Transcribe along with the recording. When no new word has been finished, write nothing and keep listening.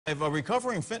A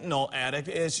recovering fentanyl addict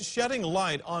is shedding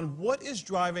light on what is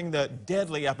driving the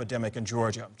deadly epidemic in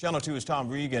Georgia. Channel 2's Tom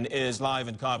Regan is live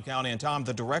in Cobb County. And Tom,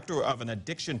 the director of an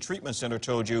addiction treatment center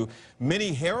told you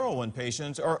many heroin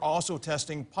patients are also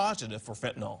testing positive for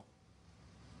fentanyl.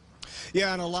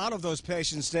 Yeah, and a lot of those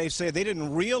patients, Dave, say they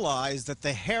didn't realize that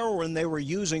the heroin they were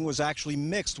using was actually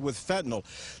mixed with fentanyl.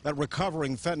 That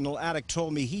recovering fentanyl addict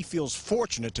told me he feels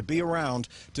fortunate to be around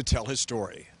to tell his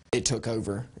story. It took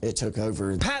over. It took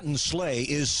over. Patton Slay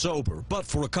is sober, but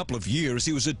for a couple of years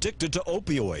he was addicted to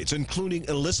opioids, including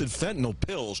illicit fentanyl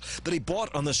pills that he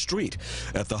bought on the street.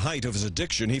 At the height of his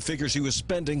addiction, he figures he was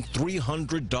spending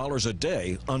 $300 a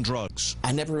day on drugs.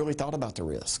 I never really thought about the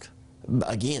risk,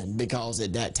 again, because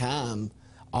at that time,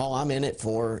 all I'm in it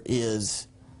for is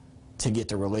to get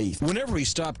the relief. Whenever he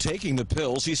stopped taking the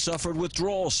pills, he suffered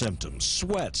withdrawal symptoms,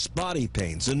 sweats, body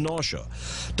pains, and nausea.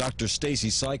 Dr. Stacy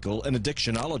Seikel, an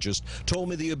addictionologist, told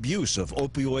me the abuse of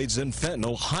opioids and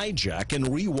fentanyl hijack and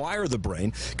rewire the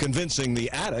brain, convincing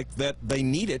the addict that they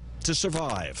need it to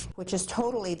survive. Which is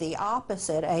totally the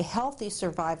opposite. A healthy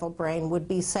survival brain would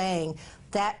be saying,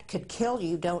 that could kill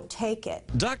you, don't take it.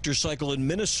 Dr. Seikel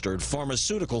administered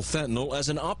pharmaceutical fentanyl as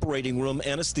an operating room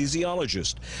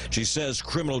anesthesiologist. She says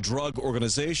criminal drug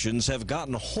organizations have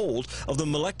gotten hold of the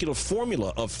molecular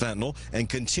formula of fentanyl and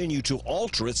continue to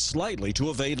alter it slightly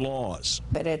to evade laws.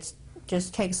 But it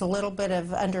just takes a little bit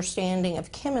of understanding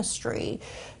of chemistry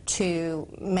to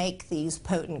make these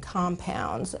potent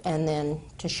compounds and then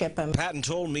to ship them. Patton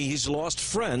told me he's lost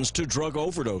friends to drug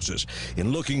overdoses.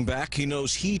 In looking back, he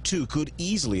knows he too could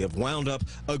easily have wound up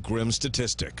a grim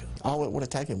statistic. All it would have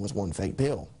taken was one fake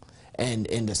pill. And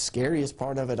the scariest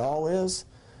part of it all is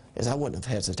I wouldn't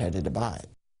have hesitated to buy it.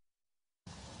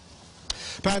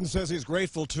 Patton says he's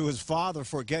grateful to his father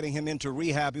for getting him into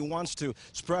rehab. He wants to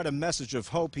spread a message of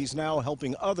hope. He's now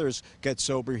helping others get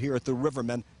sober here at the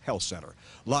Rivermen Health Center.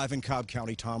 Live in Cobb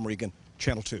County, Tom Regan,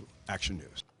 Channel 2 Action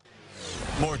News.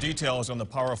 More details on the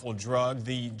powerful drug.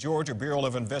 The Georgia Bureau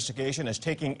of Investigation is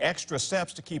taking extra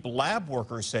steps to keep lab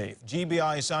workers safe.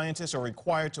 GBI scientists are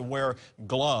required to wear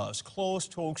gloves,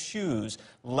 closed-toed shoes,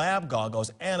 lab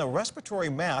goggles, and a respiratory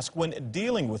mask when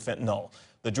dealing with fentanyl.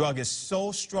 The drug is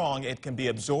so strong it can be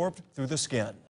absorbed through the skin.